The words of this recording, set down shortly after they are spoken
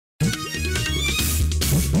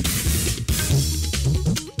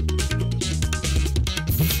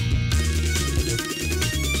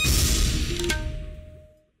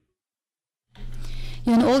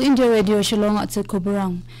Yan All India Radio Shillong at sa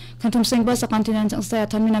Kuburang. Kantum sengba sa kantinan sang saya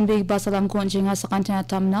tamin ang big basalam ko anjinga sa kantinan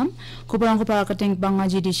tamnam. Kuburang ko para kating banga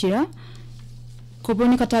jidishira.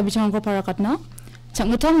 Kubur ni kata bicara ko para katna.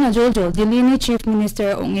 Changutam na Jojo, Delhi Chief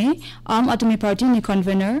Minister Onge, Admi Party ni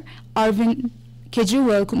Convener, Arvind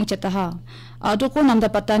Kejriwal kumuchataha. Adok ko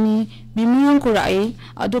namdapatani bimiyang kurai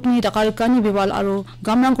adok ni dakarkani biwal aro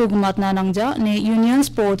gamrang ko gumatna nangja ne Union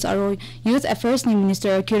Sports aro Youth Affairs ni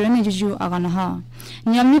Minister Kiran Rijiju aganaha.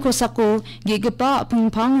 Nyamni ko sako gigapa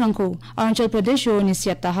pingpang rangko Arunachal Pradesh ni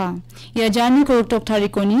siataha. Ya jani ko tok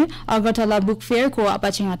tarikoni Agartala Book Fair ko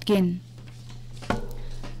apachingatkin.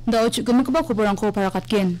 Daw gumukba ko barangko para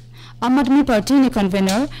katkin. Admi Party ni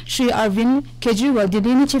Convener Shri Arvind Kejriwal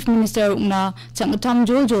Delhi Chief Minister na changutam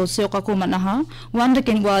Jojo seoka ko manaha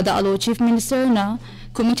wandakin wada alo Chief Minister na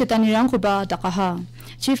kumuchatanirang ko ba dakaha.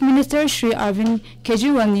 Chief Minister Shri Arvind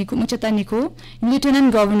Kejriwal ni kumuchatani ko Lieutenant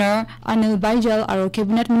Governor Anil Baijal aro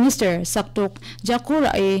Cabinet Minister saktok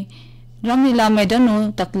jakura Ramila Medano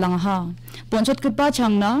taklangaha. Ponsot kepa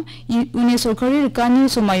changna uni sorkari rikani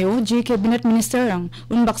sumayo J Cabinet Minister rang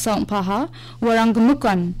unbaksa umpaha warang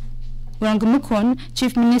gemukon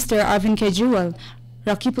Chief Minister Arvind Kejriwal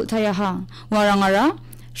rakiput tayaha warangara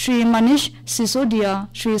Shri Manish Sisodia,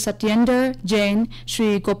 Shri Satyender Jain,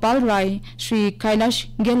 Shri Gopal Rai, Shri Kailash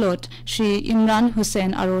Gelot, Shri Imran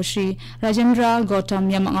Hussain aro Shri Rajendra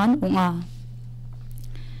Gautam yamangan unga.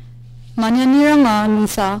 Manyaniranga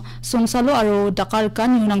nisa songsalo aro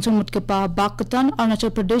dakarkan yunang sumut kepa bakatan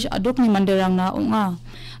Arunachal Pradesh adok ni manderang na unga.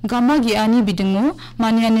 Gama giani bidingo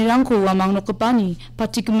manyanirang ko wamang nokepani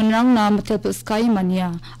patikumenrang na matelpel sky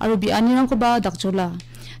mania aro bianirang ko ba dakjola.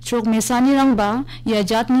 Trok mesanirang ba ya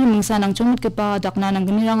jatni mingsanang sumut kepa dakna nang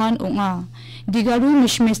genirangan unga. Di Garo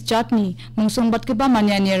mishmis jatni mungsongbat kepa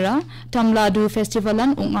manyanira tamladu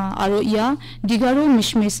festivalan unga aro iya di Garo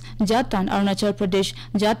mishmis jatan Arunachal Pradesh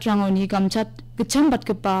jatrangoni gamchat gechambat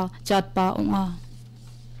kepa jatpa unga.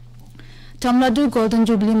 Tamladu Golden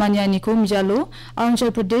Jubilee manyani ko mijalo Arunachal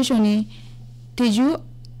Pradesh oni tiju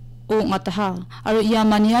o ngataha aro iya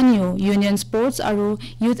manyanyo Union Sports aro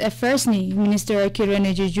Youth Affairs ni Minister Kiran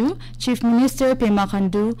Rijiju, Chief Minister Pema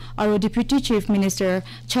Khandu aro Deputy Chief Minister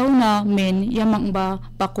Chauna Men yamangba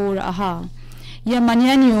bakora aha. Ya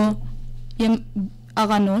manyanyo yam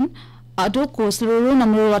aganon adok ko sloro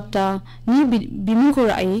namrowata ni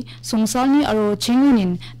bimingkorai songsalni aro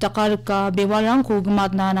chingunin takarka bewarang ko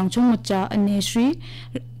gumatna nang chungutcha ane Shri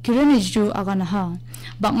Kiran Rijiju aganaha.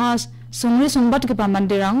 Bangas songre songbat kepa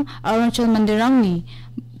mandirang Arunachal mandirang ni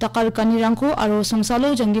takar kanirang ko aro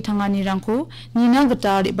songsalo janggi thanganirang ko nina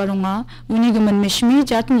gata barunga uni gemen mishmi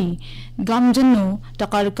jatni gamjenno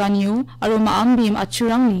takar kanyu aro maambim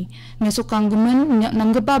achurang ni mesokang gemen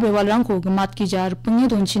nanggepa bewalrang ko gemat kijar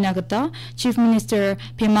pengi donchina gata Chief Minister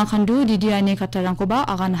Pema Khandu didiane katarang ko ba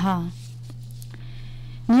aganha.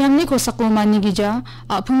 Niyamni ko sakomani gija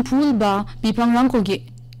apungpul ba bipangrang ko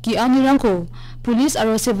gianirang ko Police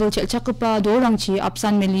aro civil chelchakpa dorangchi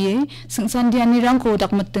apsan melie singsan dianirangko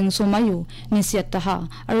dakmateng somayo nisiataha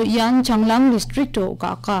aro yan changlang districto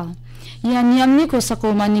ka yan yamni ko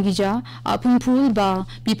sako manigija apungpul ba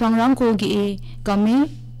bipangrangko gi game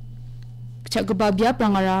chakba bia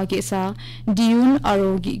prangara gesa diun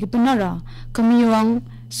aro gi gipnara kamiyang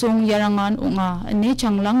song yarangan unga ne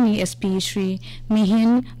changlang ni SP Shri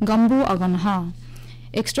Mihin Gambu aganha.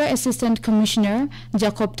 Extra Assistant Commissioner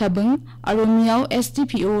Jacob Tabung aro miao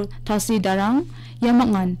SDPO Tasi Darang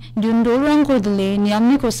yamangan dundorang ko dele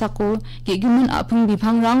niamni ko sako gigimun apung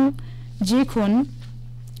bipangrang jikon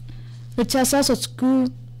rechasa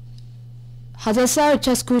sotsku hajasa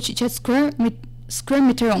rechasku chichet square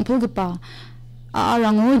meter ong pulgpa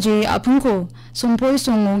aarango je apungko sompoi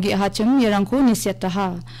songo gi hacham yarangko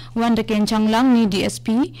nisyataha wanda kenchanglang ni DSP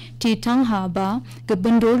ti tangha ba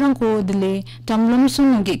gebendorangko dele tamlom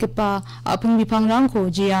sungo gi kepa apung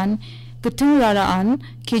bipangrangko jian getung raraan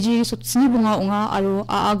keji sotsni bunga unga aro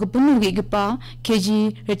gebenu gi gepa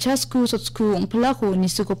keji rechasku sotsku ongplako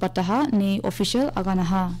nisuko pataha ni official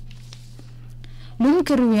aganaha. Lum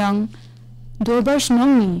keruyang dorbar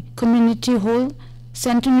shnongni community hall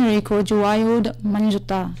Centenary ko juwayo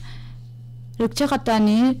manjuta. Rukcha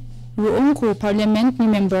katani ruong ko parliament ni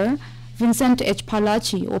member Vincent H.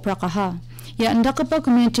 Palachi o prakaha. Ya andakapa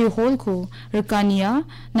community hall ko rekania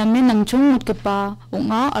namen nangchung mutkepa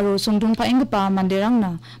unga aro songdung paengpa manderang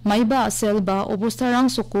na maiba selba obostarang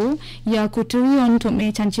suku ya kuturion tume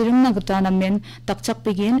chanchirim na gata namen takchak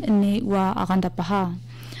pegin ni wa akandapaha.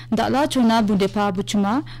 Dakla chuna budepa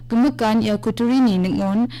buchuma gemekan ya kuturini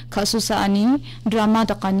ningon kasusaani drama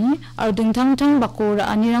dakani ar dingtang-tang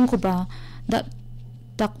bakora anirang kuba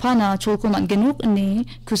takpana cholko man genuk ni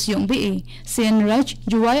kusyong be sen raj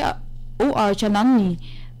juwai or chalang ni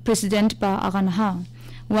president pa akan ha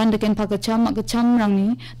wan deken pagacham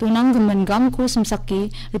rangni tunang gemen gam ko semsaki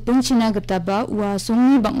ripung china getaba wa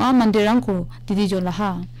sungni banga mandirang ko didi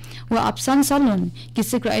jolaha wa apsan salon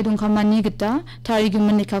kisikra idung kamani geta tari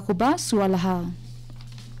gemen nikakuba sualaha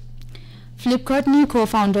Flipkart ni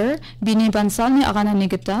co-founder Bini Bansal ni agana ni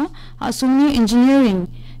geta asungni engineering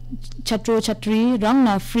chatro chatri rang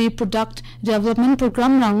na free product development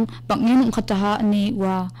program rang bangin khataha ni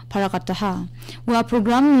wa parakataha wa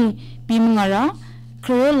program ni bimngara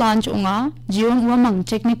Garo launch unga jion wamang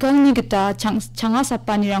technical ni geta changa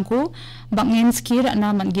sapani rangko bangin skir na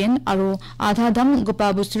mangen aro adha dam gopa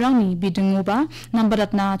busrang ni bidungu ba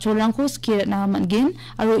nambarat na cholangko skir na mangen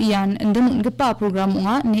aro ian endem gopa program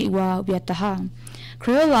unga ni wa biataha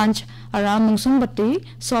Garo launch ara mungsung bati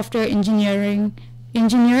software engineer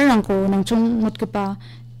rangko nangchung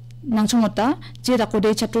mota je dakode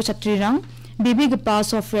chatro chatri rang bibi gapa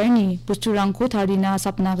software ni pusturang ko tharina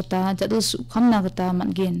sapna gata jadul khamna gata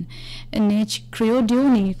mangen nh Creodio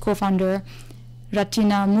ni co-founder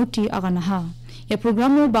Ratina Muti aganaha ya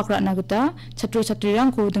program bakra na gata chatro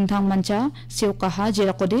chatrang ko dungthang mancha seukaha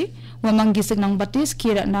jerakode wamang gisik nang batis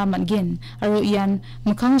kira na mangen aro ian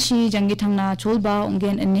mukhangshi jangithangna cholba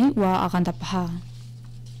ungen ani wa akan tapaha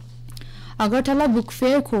Agartala book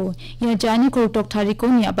fair ko ya jani ko tok thari ko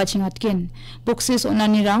ni apachingatken boxes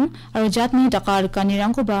onani rang aro jatni dakar kanirang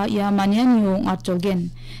ko ba ya manian yung atolgen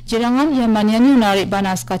jirangan ya manian yung nari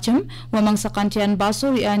banas kachem wamang sakantian baso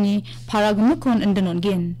riani paragmukon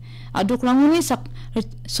endenongen aduk ranguni sak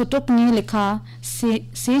sotok ni lekha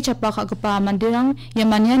se chapa khagpa mandirang ya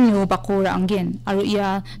manian yung bakora anggen aro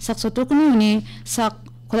ya sak sotok ni sak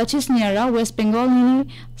kolachis niara West Bengal ni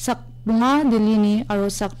sak bunga Delhi aro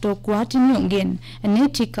sakto Guwahati ni ungen ene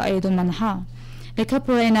tika aidon manha lekha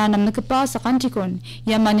puraina namnakapa sakantikon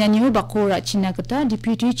yamanya niu bakora china kata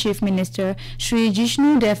deputy chief minister Shri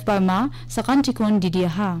Jishnu Dev Parma sakantikon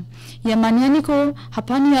didiaha yamanya niko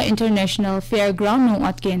hapania international fairground no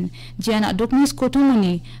atken jana doknis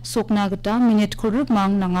kotumuni sokna kata minute korup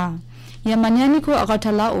mang nanga yamanya niko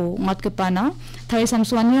agarthala o ngatkapana thai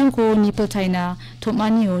samswaniran ko nipal thaina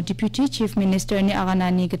thomaniyo deputy chief minister ni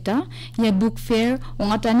aganani gata ya book fair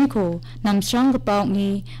ongatani ko namsrang gapa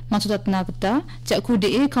ngi matutatna gata jakku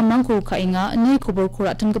de kamang ko khainga ni khobor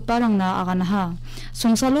khora thang gaparang na aganaha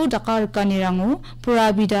songsalo dakar kanirango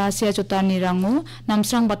purabida sia chotani rango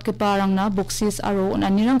namsrang bat gaparang na boxes aro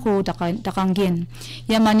onanirang ko dakanggen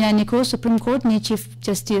yamanya ni ko supreme court ni chief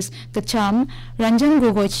justice Kacham Ranjan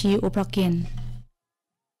Gogoi opraken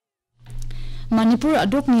Manipur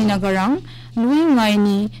adok ni nagarang lui ngai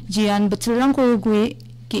ni jian batrang ko gwe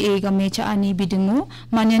ki e game cha ani bidingo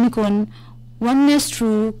manyani kon oneness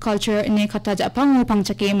through culture ne khata ja pang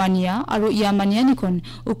pangchake mania aro ya manyani kon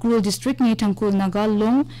ukrul district ni thangkul naga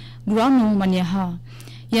long grano mania ha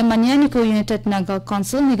ya manyani ko united naga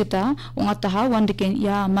council ni gata ongataha wandeken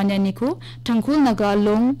ya manyani ko thangkul naga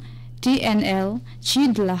long TNL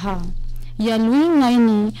chidlaha ya lui ngai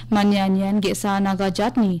ni manyanyan gesa naga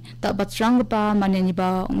jatni ta batrang pa manani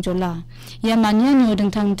ba ongjola ya manyanyo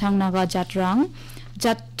dengthang thang naga jatrang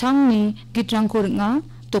jathang ni gitrang kornga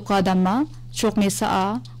tokadama chokmesa a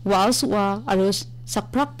walswa aros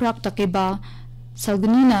sakprak prak takeba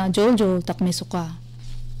salgnina joljol takmesuka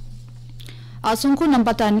asungko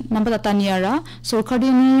nampatataniara sorkari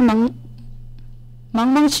ni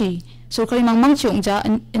mangmangchi Sorkari mangmangchi ongja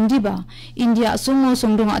indiba India sungo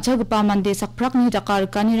songdong achagpa mande sakprak ni dakar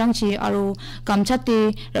kanirangchi aro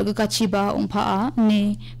kamchate ragakachi ba ongpaa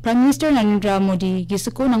ni Prime Minister Narendra Modi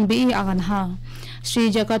gisiko nang bi aganha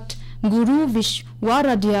Sri Jagat Guru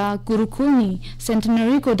Vishwaradhya Gurukul ni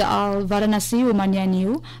centenary ko daal Varanasi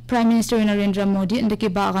umanyaniu Prime Minister Narendra Modi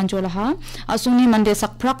ndeke ba aganjolaha asungni mande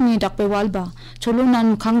sakprak ni dakpewalba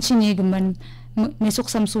cholonan khangchi ni gman mesuk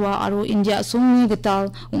samsuwa aro India sungni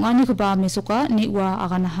getal ungani kuba mesuka niwa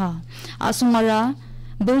aganaha asungara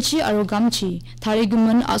bolchi aro gamchi thari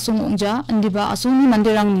guman asung ongja andiba asungni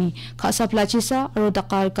mandirangni khasa plachisa aro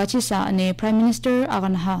dakar kachisa ane Prime Minister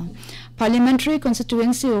aganaha parliamentary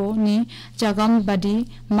constituency ni jagam badi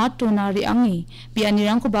matona riangi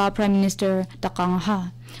bianirang kuba Prime Minister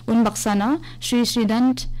dakangaha unbaksana Sri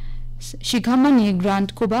Sridant Shigamani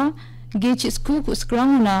grant kuba gech school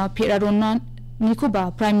kuskrangna pirarona Nikuba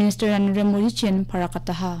Prime Minister Narendra Modi chen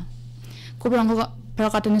parakataha kubrang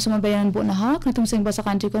parakatani sumabayan bo naha kanitum sing basa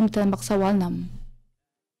kanti kon tan baksawal nam